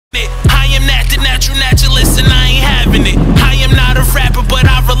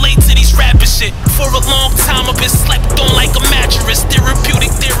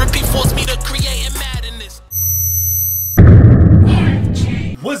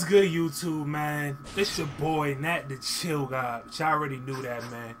What's good, YouTube, man? It's your boy, Nat the Chillgxd. Y'all already knew that,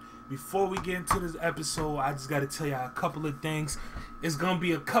 man. Before we get into this episode, I just gotta tell y'all a couple of things. It's gonna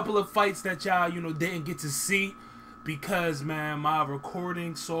be a couple of fights that y'all, didn't get to see because, man, my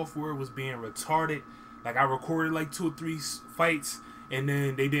recording software was being retarded. Like, I recorded like 2 or 3 fights and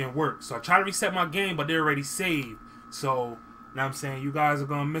then they didn't work. So I tried to reset my game, but they're already saved. So, you know what I'm saying, you guys are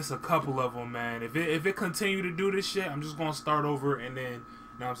gonna miss a couple of them, man. If it continue to do this shit, I'm just gonna start over and then,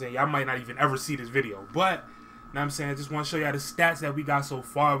 you know what I'm saying, y'all might not even ever see this video. But, you know what I'm saying, I just want to show y'all the stats that we got so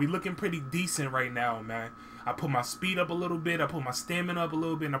far. We looking pretty decent right now, man. I put my speed up a little bit, I put my stamina up a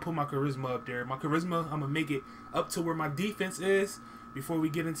little bit, and I put my charisma up there. My charisma, I'm gonna make it up to where my defense is before we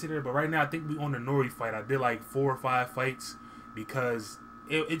get into there. But right now, I think we on the N.O.R.E fight. I did like 4 or 5 fights because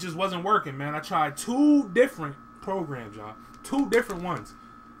it just wasn't working, man. I tried 2 different programs, y'all. 2 different ones,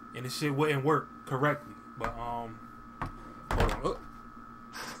 and this shit wouldn't work correctly. But hold on.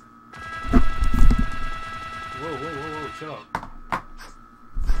 Whoa, chill out.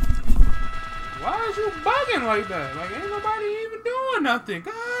 Why is you bugging like that? Like, ain't nobody even doing nothing.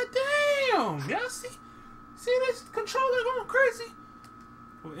 God damn. Y'all see this controller going crazy?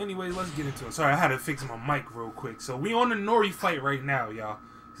 Well, anyways, let's get into it. Sorry, I had to fix my mic real quick. So, we on the N.O.R.E fight right now, y'all.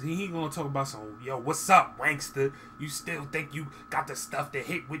 He gonna talk about some, yo, what's up, wankster? You still think you got the stuff to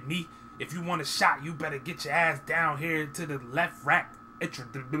hit with me? If you want a shot, you better get your ass down here to the left rack.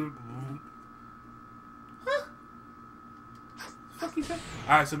 Huh? Fuck he said?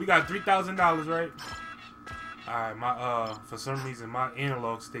 Alright, so we got $3,000, right? Alright, my for some reason my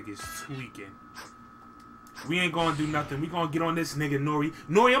analog stick is tweaking. We ain't gonna do nothing. We gonna get on this nigga N.O.R.E.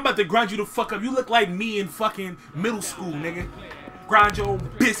 N.O.R.E, I'm about to grind you the fuck up. You look like me in fucking middle school, nigga. Grind your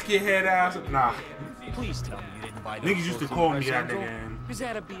old biscuit head ass. Nah. Please tell me you didn't buy niggas used to call me that nigga. Because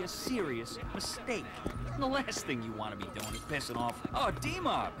that'd be a serious mistake. The last thing you want to be doing is pissing off. Oh,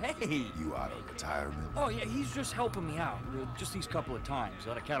 D-Mob, hey. You out of retirement? Oh, yeah, he's just helping me out. Just these couple of times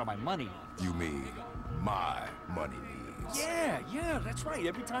on account of my money. You mean my money needs? Yeah, that's right.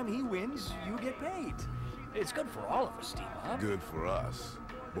 Every time he wins, you get paid. It's good for all of us, D-Mob. Good for us.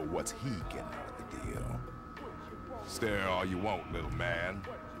 But what's he getting out of the deal? Stare all you want, little man.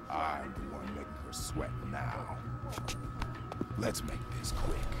 I'm the one making her sweat now. Let's make this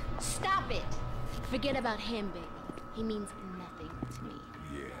quick. Stop it! Forget about him, baby. He means nothing to me.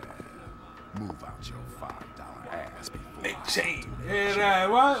 Yeah. Move out your $5 ass before Hey, chain. Yeah,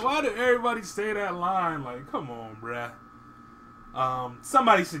 why did everybody say that line? Like, come on, bruh.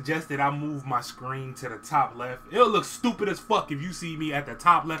 Somebody suggested I move my screen to the top left. It'll look stupid as fuck if you see me at the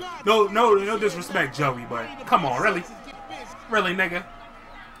top left. No disrespect, Joey, but come on, really, nigga.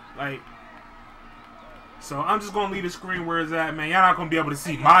 Like, so I'm just gonna leave the screen where it's at, man. Y'all not gonna be able to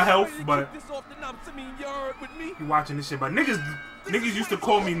see my health, but you watching this shit. But niggas used to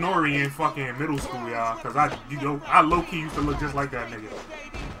call me N.O.R.E in fucking middle school, y'all, cause I low key used to look just like that nigga.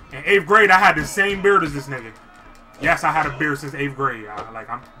 In 8th grade, I had the same beard as this nigga. Yes, I had a beard since 8th grade.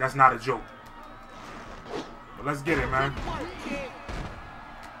 That's not a joke. But let's get it, man.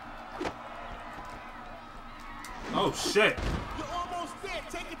 Oh shit!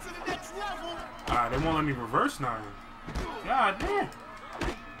 Alright, they won't let me reverse now. God damn.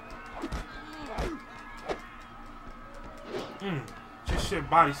 Just shit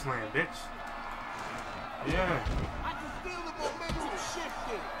body slam, bitch. Yeah.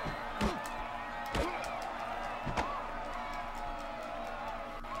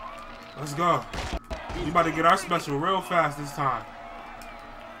 Let's go. We about to get our special real fast this time.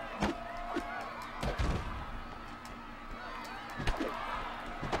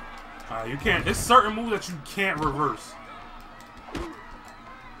 You can't. There's certain moves that you can't reverse.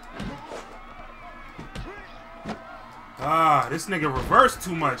 This nigga reversed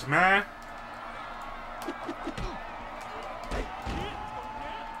too much, man.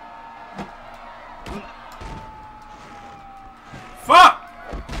 Fuck!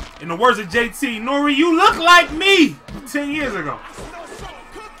 In the words of JT, N.O.R.E, you look like me 10 years ago.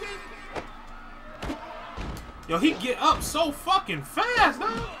 Yo, he get up so fucking fast,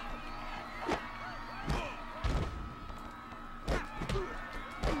 dog.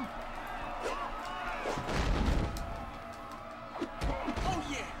 Oh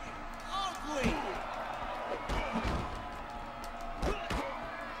yeah, ugly.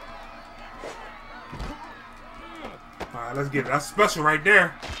 All right, let's get it. That's special right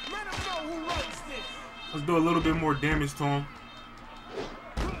there. Let's do a little bit more damage to him.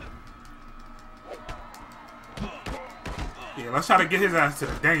 Yeah, let's try to get his ass to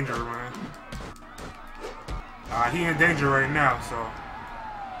the danger, man. He in danger right now, so.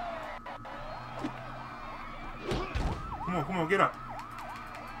 Come on, get up.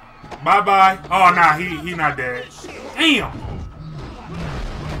 Bye-bye. Oh, nah, he not dead. Damn!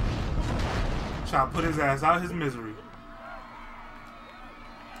 Try to put his ass out of his misery.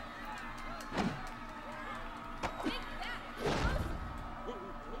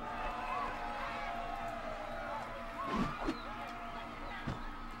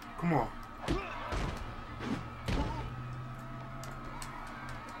 Come on.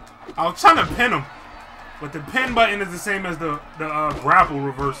 I was trying to pin him, but the pin button is the same as the grapple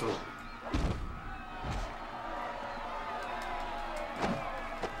reversal.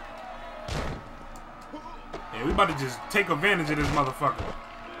 Yeah, we about to just take advantage of this motherfucker.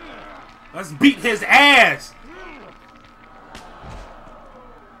 Let's beat his ass.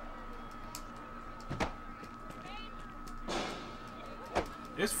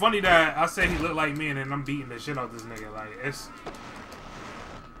 It's funny that I say he look like me and then I'm beating the shit out of this nigga. Like, it's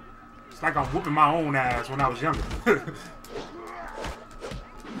like I'm whooping my own ass when I was younger. That's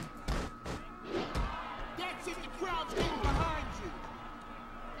it, the crowd's getting behind you.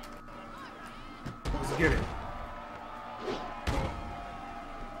 Let's get it.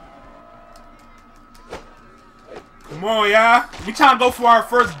 Come on, y'all. We trying to go for our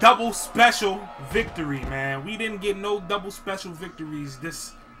first double special victory, man. We didn't get no double special victories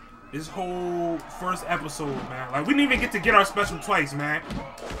this whole first episode, man. Like, we didn't even get to get our special twice, man.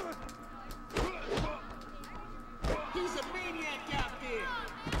 He's a maniac out there.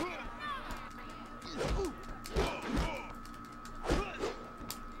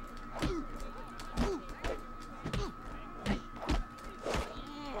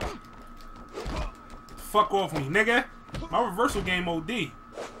 Fuck off me, nigga. My reversal game OD.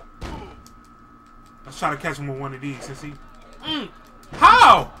 Let's try to catch him with one of these since he...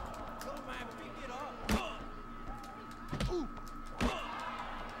 How?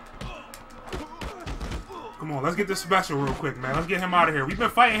 Come on, let's get this special real quick, man. Let's get him out of here. We've been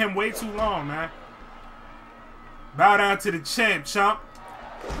fighting him way too long, man. Bow down to the champ, chump.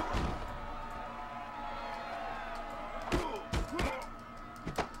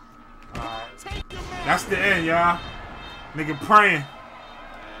 That's the end, y'all. Nigga praying.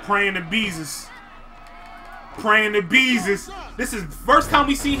 Praying to Beezus. Praying to Beezus. This is the first time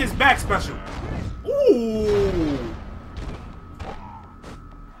we see his back special. Ooh.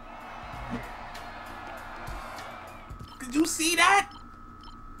 Did you see that?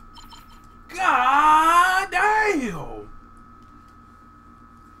 God damn.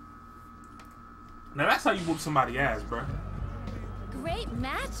 Now that's how you whoop somebody's ass, bro. Great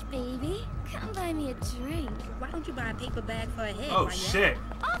match, baby. Come buy me a drink. Why don't you buy a paper bag for a head? Oh shit.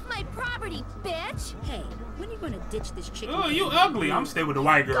 Off my property, bitch! Hey, when you gonna ditch this chicken? Oh, you ugly. I'm staying with the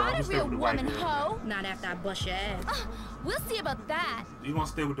white girl. I'm Got gonna a stay real with the white woman, girl. hoe. Not after I bust your ass. We'll see about that. You gonna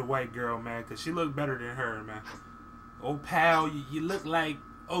stay with the white girl, man, cause she look better than her, man. Oh pal, you look like,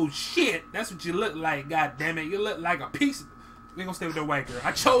 oh shit, that's what you look like. God damn it, you look like a piece. We gonna stay with the white girl.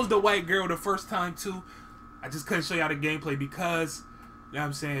 I chose the white girl the first time too. I just couldn't show y'all the gameplay because, you know what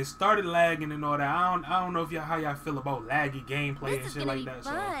I'm saying, it started lagging and all that. I don't know if how y'all feel about laggy gameplay and shit like that.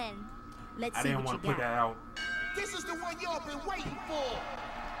 So Let's I see didn't what want you to put got. that out. This is the one y'all been waiting for.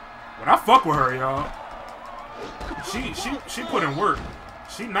 But I fuck with her, y'all. She put in work.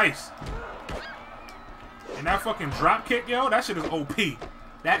 She nice. And that fucking drop kick, yo, that shit is OP.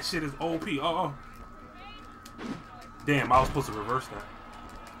 That shit is OP. Oh. Damn, I was supposed to reverse that.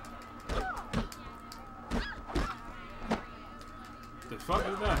 The fuck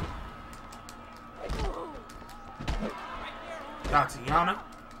is that? Tatiana.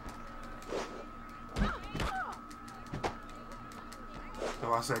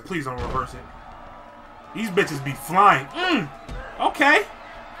 So I said, please don't reverse it. These bitches be flying. Okay.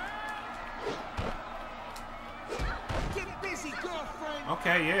 Get busy, girlfriend.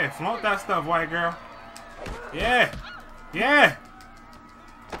 Okay, yeah. Flaunt that stuff, white girl. Yeah. Yeah.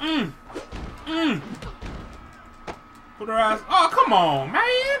 Put her ass. Oh, come on,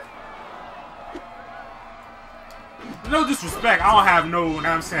 man. No disrespect. I don't have no, you know what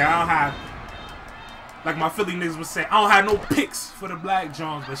I'm saying? I don't have, like my Philly niggas would say, I don't have no picks for the black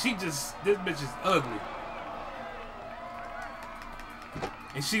Jones, but she just, this bitch is ugly.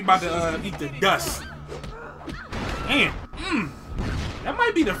 And she about to eat the dust. Damn. That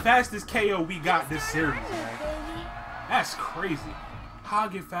might be the fastest KO we got this series, man. That's crazy. How I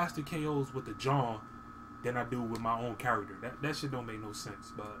get faster KOs with the John than I do with my own character. That shit don't make no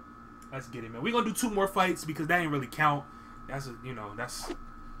sense, but let's get it, man. We're gonna do 2 more fights because that ain't really count. That's a, you know, that's, you know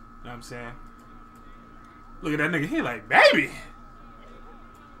what I'm saying? Look at that nigga, he like, baby!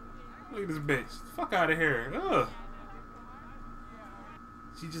 Look at this bitch. Fuck out of here. Ugh.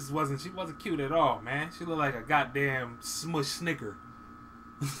 She wasn't cute at all, man. She looked like a goddamn smush snicker.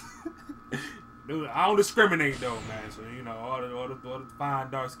 Dude, I don't discriminate though, man. So you know, all the fine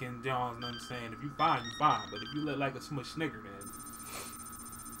dark skinned Johns, know what I'm saying? If you fine, you fine. But if you look like a smush snicker, then I'm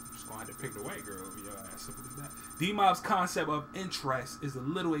just gonna have to pick the white girl over your ass. Simple as that. D-Mob's concept of interest is a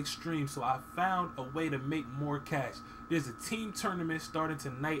little extreme, so I found a way to make more cash. There's a team tournament starting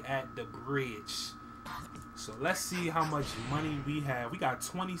tonight at the bridge. So let's see how much money we have. We got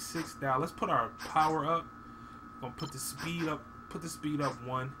 26,000. Let's put our power up. Gonna put the speed up. Put the speed up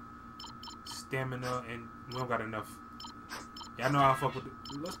 1. Stamina, and we don't got enough. Yeah, I know how I fuck with it.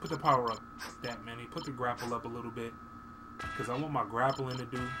 Let's put the power up that many. Put the grapple up a little bit, because I want my grappling to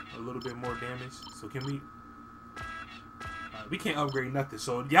do a little bit more damage. So can we... we can't upgrade nothing.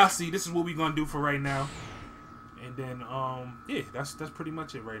 So y'all see, this is what we gonna do for right now. And then, yeah, that's pretty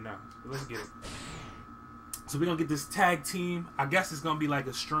much it right now. So let's get it. So we're gonna get this tag team. I guess it's gonna be like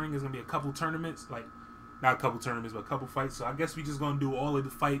a string. It's gonna be a couple tournaments. Like, not a couple tournaments, but a couple fights. So I guess we just gonna do all of the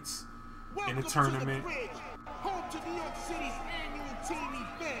fights in the tournament. Home to New York City's annual team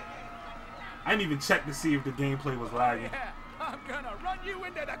event. I didn't even check to see if the gameplay was lagging. Yeah, I'm gonna run you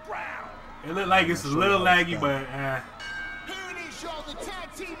into the ground. It looked like it's a little laggy, but Here it is, y'all, the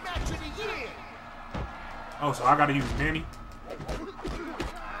tag team match of the year. oh, so I gotta use Manny.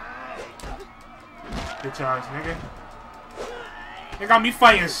 Bitch ass nigga. They got me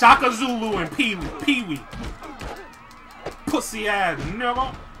fighting Shaka Zulu and Pee-wee. Pussy ass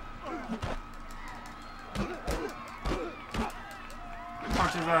nigga.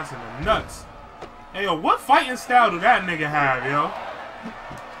 Punch his ass in the nuts. Hey yo, what fighting style do that nigga have, yo?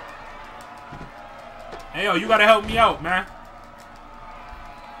 Hey yo, you gotta help me out, man.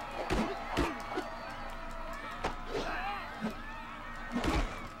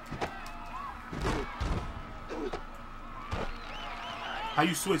 How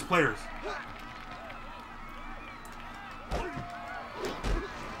you switch players?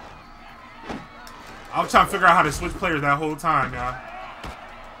 I was trying to figure out how to switch players that whole time, y'all.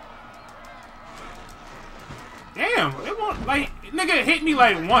 Damn, it won't, like, nigga hit me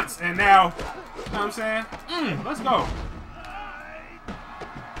like once and now, you know what I'm saying? Let's go.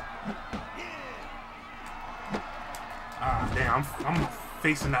 Ah, damn, I'm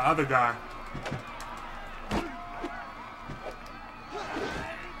facing the other guy.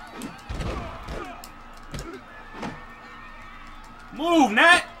 Move,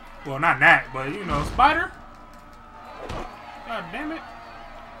 Nat! Well, not Nat, but, you know, Spider. God damn it.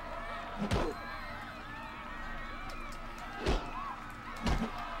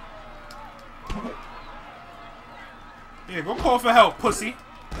 Yeah, go call for help, pussy.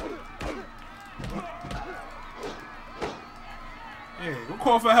 Yeah, go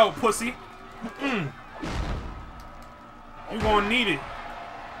call for help, pussy. You gonna need it.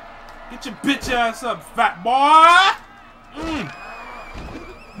 Get your bitch ass up, fat boy.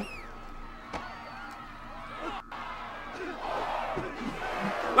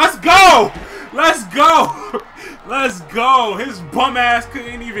 Let's go! Let's go! Let's go! His bum ass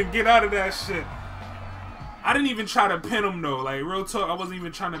couldn't even get out of that shit. I didn't even try to pin him though. Like, real talk, I wasn't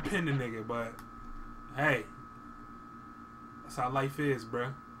even trying to pin the nigga, but hey. That's how life is,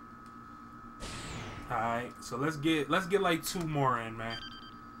 bruh. Alright, so let's get like 2 more in, man.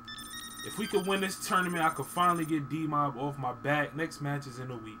 If we could win this tournament, I could finally get D-Mob off my back. Next match is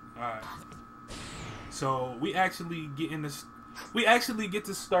in a week. Alright. So we actually get in this. We actually get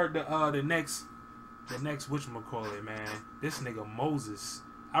to start the next whatchamacallit, man. This nigga Moses.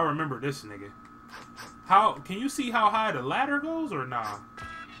 I remember this nigga. How can you see how high the ladder goes or nah?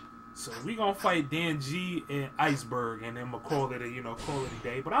 So we gonna fight Dan G and Iceberg, and then we'll call it a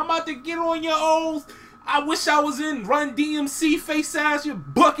day. But I'm about to get on your O's. I wish I was in Run DMC face ass, you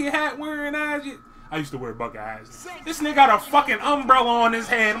bucket hat wearing ass. I used to wear bucket hats. This nigga got a fucking umbrella on his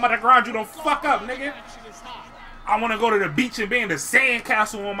head. I'm about to grind you the fuck up, nigga. I want to go to the beach and be in the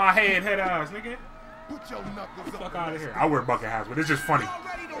sandcastle on my head ass, nigga. Put your knuckles Fuck out of here. I wear bucket hats, but it's just funny.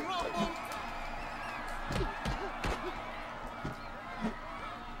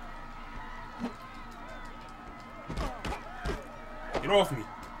 Get off me.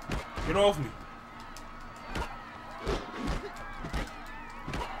 Get off me.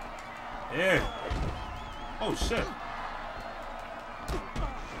 Yeah. Oh, shit.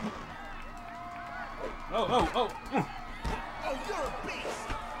 Oh. Oh, you're a beast.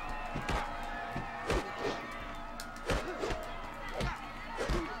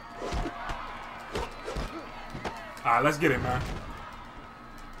 Alright, let's get it, man.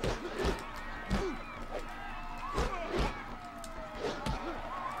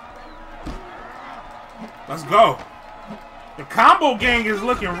 Let's go. The combo gang is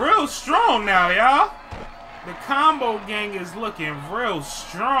looking real strong now, y'all. The combo gang is looking real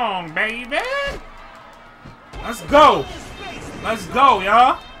strong, baby. Let's go. Let's go,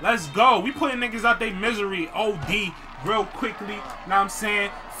 y'all. Let's go. We putting niggas out their misery OD real quickly. Know what I'm saying?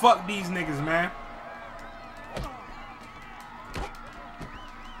 Fuck these niggas, man.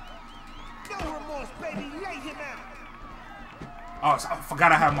 No remorse, baby. Lay him Oh, out. I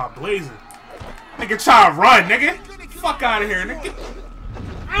forgot I have my blazing. Nigga, try to run, nigga. Fuck out of here, nigga.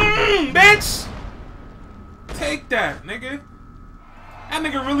 Bitch. Take that, nigga. That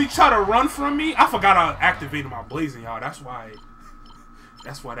nigga really try to run from me. I forgot I activated my blazing, y'all. That's why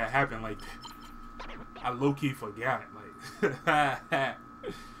that happened like that. I low-key forgot. Like,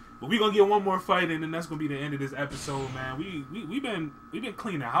 but we gonna get one more fight, and then that's gonna be the end of this episode, man. We been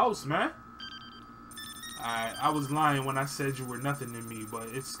cleaning the house, man. I was lying when I said you were nothing to me, but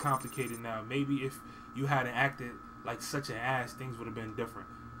it's complicated now. Maybe if you hadn't acted like such an ass, things would have been different.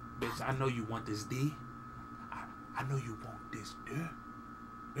 Bitch, I know you want this D. I know you want this D.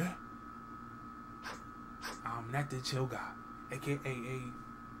 Yeah. I'm not the Chillgxd, aka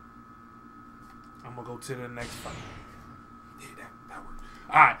I'm gonna go to the next fight. Yeah, that worked.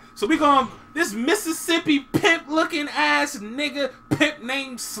 Alright, so we gonna this Mississippi pimp looking ass nigga, pimp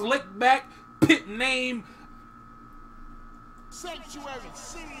named Slickback, pimp named Sanctuary,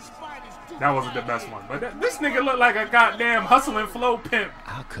 serious fighters. that wasn't the best one, but this nigga look like a goddamn hustle and flow pimp.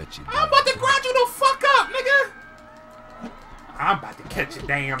 I'll cut you. I'm about to grind you the fuck up, nigga. I'm about to cut your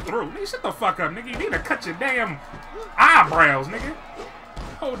damn throat. Nigga, shut the fuck up, nigga. You need to cut your damn eyebrows, nigga.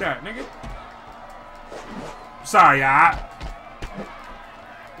 Hold that, nigga. Sorry, y'all.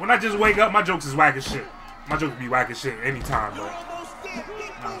 When I just wake up, my jokes is whack as shit. My jokes be whack as shit anytime, but... Almost there.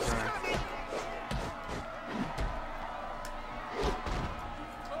 Big moves coming.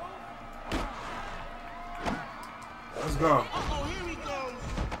 Let's go. Oh, here he goes.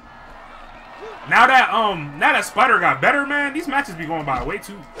 Now that Spider got better, man, these matches be going by way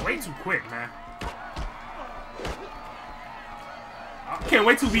too quick, man. I can't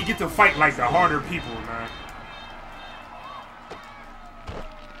wait till we get to fight like the harder people, man.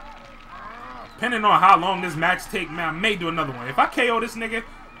 Depending on how long this match take, man, I may do another one. If I KO this nigga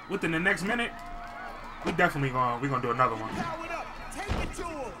within the next minute, we definitely gonna do another one. Power it up. Take it to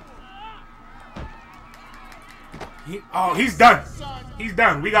him. He's done. He's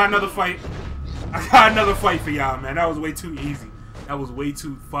done. We got another fight. I got another fight for y'all, man. That was way too easy. That was way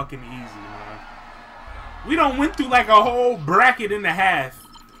too fucking easy, man. We done went through like a whole bracket and a half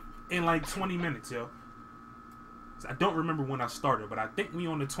in like 20 minutes, yo. I don't remember when I started, but I think we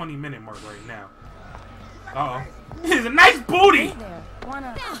on the 20-minute mark right now. Uh-oh. It's a nice booty! Hey there.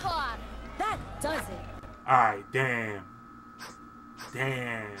 Wanna... That does it. Alright, damn.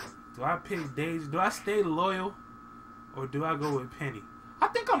 Damn. Do I pick Daisy? Do I stay loyal? Or do I go with Penny? I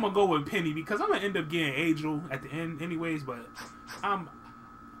think I'm gonna go with Penny because I'm gonna end up getting Angel at the end anyways, but I'm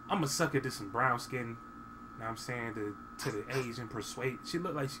a sucker to some brown skin. You know what I'm saying? To the Asian persuade. She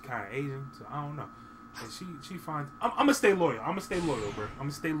look like she kinda Asian, so I don't know. And she fine. I'm gonna stay loyal. I'm gonna stay loyal, bro. I'm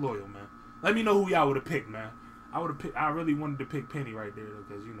gonna stay loyal, man. Let me know who y'all would have picked, man. I really wanted to pick Penny right there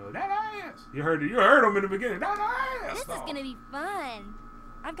because you know that ass. You heard him in the beginning. That ass. This is gonna be fun.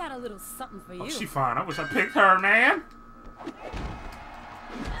 I've got a little something for you. Oh, she fine. I wish I picked her, man.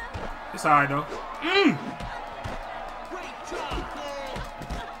 It's alright though. Great job, man.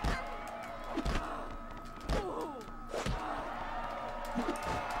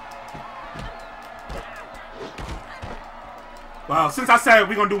 Well, since I said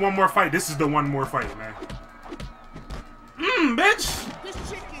we're gonna do one more fight, this is the one more fight, man. Bitch! This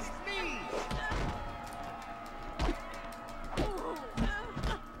chick is mean.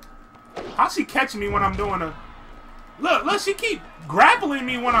 How's she catching me when I'm doing a... Look, she keep grappling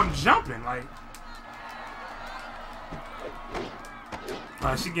me when I'm jumping, like...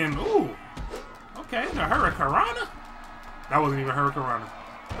 She getting... Ooh. Okay, the Hurricanrana? That wasn't even Hurricanrana.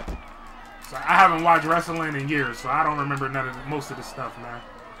 So I haven't watched wrestling in years, so I don't remember most of the stuff, man.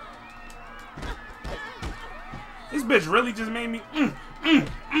 This bitch really just made me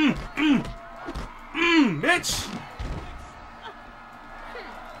bitch.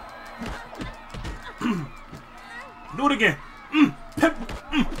 Do it again.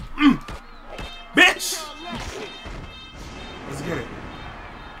 Bitch. Let's get it.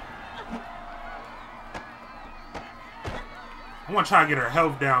 I want to try to get her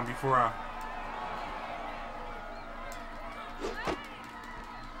health down before I...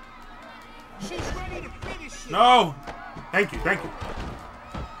 She's ready to finish it. No! Thank you, thank you.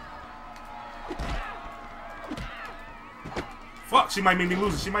 Fuck, she might make me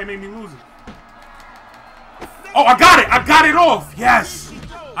lose it. She might make me lose it. Oh, I got it! I got it off! Yes!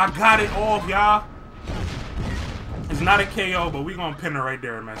 I got it off, y'all. It's not a KO, but we gonna pin her right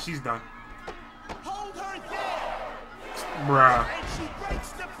there, man. She's done. Hold her there. Bruh. And she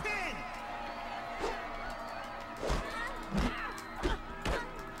breaks the pin.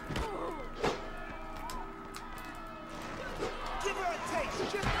 Give her a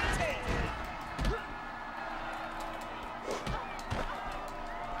taste. Give her a taste.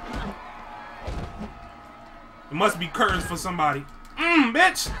 It must be curtains for somebody.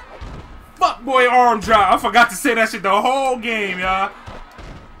 Bitch. Fuck boy arm drop. I forgot to say that shit the whole game, y'all.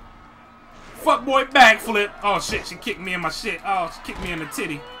 Fuck boy backflip. Oh shit, she kicked me in my shit. Oh, she kicked me in the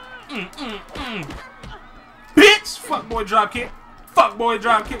titty. Bitch. Fuck boy drop kick. Fuck boy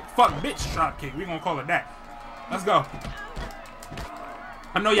drop kick. Fuck bitch drop kick. We gonna call it that. Let's go.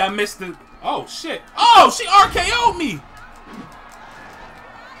 I know y'all missed the. Oh shit. Oh, she RKO'd me.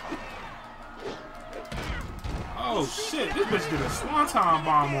 Oh shit, this bitch did a swanton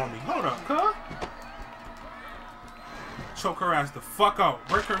bomb on me. Hold up, cuz. Choke her ass the fuck out.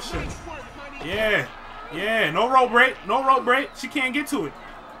 Break her shit. Yeah. Yeah. No rope break. No rope break. She can't get to it.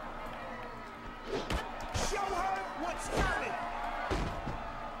 Show her what's coming.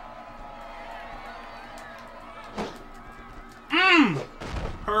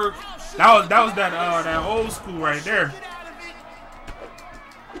 Her. That was that old school right there. Get out of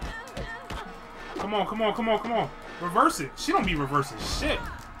it. Come on, come on, come on, come on. Reverse it. She don't be reversing shit.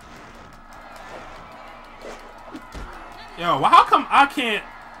 Yo, well, how come I can't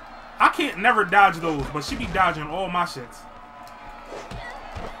never dodge those, but she be dodging all my shits.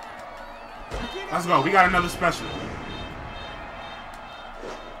 Let's go. We got another special.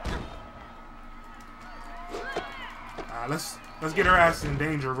 Let's get her ass in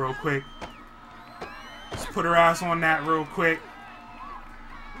danger real quick. Let's put her ass on that real quick.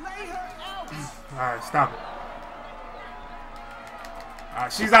 Lay her out. Alright, stop it.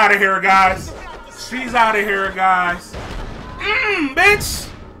 Alright, she's out of here, guys. She's out of here, guys. Bitch!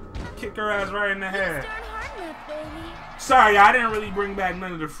 Kick her ass right in the head. Sorry, I didn't really bring back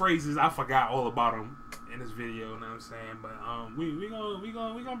none of the phrases. I forgot all about them in this video, you know what I'm saying? But we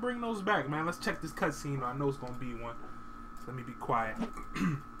gonna bring those back, man. Let's check this cutscene. I know it's gonna be one. So let me be quiet.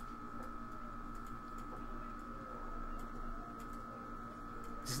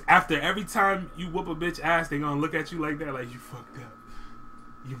 Just after every time you whoop a bitch ass, they gonna look at you like that, like you fucked up.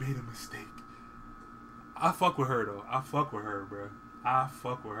 You made a mistake. I fuck with her though. I fuck with her, bro. I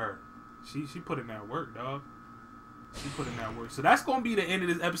fuck with her. She put in that work, dog. She put in that work. So that's gonna be the end of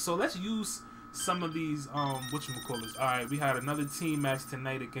this episode. Let's use some of these whatchamacallits. Alright, we had another team match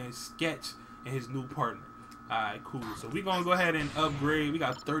tonight against Sketch and his new partner. Alright, cool. So we're gonna go ahead and upgrade. We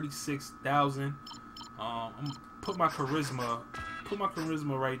got 36,000. I'm gonna put my charisma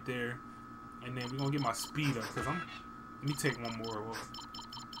right there. And then we're gonna get my speed up, because let me take one more.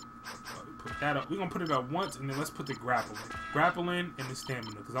 Put that up. We're gonna put it up once, and then let's put the grappling and the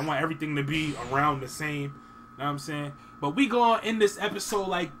stamina, because I want everything to be around the same. You know what I'm saying? But we gonna end this episode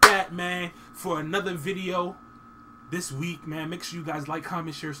like that, man, for another video this week, man. Make sure you guys like,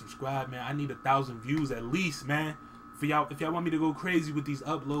 comment, share, subscribe, man. I need 1,000 views at least, man. For y'all, if y'all want me to go crazy with these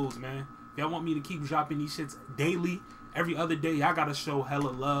uploads, man. If y'all want me to keep dropping these shits daily, every other day, y'all gotta show hella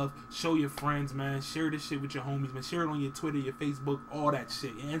love. Show your friends, man. Share this shit with your homies, man. Share it on your Twitter, your Facebook, all that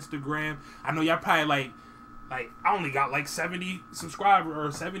shit. Your Instagram. I know y'all probably like I only got like 70 subscribers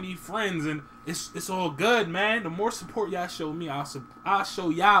or 70 friends, and it's all good, man. The more support y'all show me, I'll show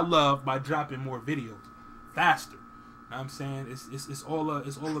y'all love by dropping more videos faster. You know what I'm saying? It's all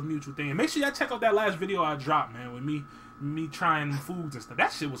a mutual thing. And make sure y'all check out that last video I dropped, man, with me trying foods and stuff.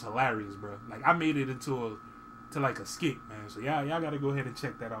 That shit was hilarious, bro. Like, I made it into like a skit, man. So y'all gotta go ahead and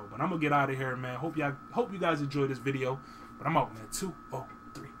check that out. But I'm gonna get out of here, man. Hope you guys enjoyed this video. But I'm out, man. 2,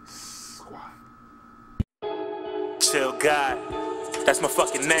 3, squad. Chillgxd, that's my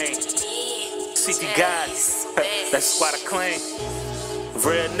fucking name. CT guys, that's squad I claim.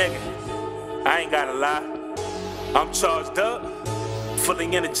 Real nigga, I ain't gotta lie. I'm charged up,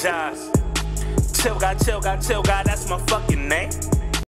 fully energized. Chillgxd, that's my fucking name.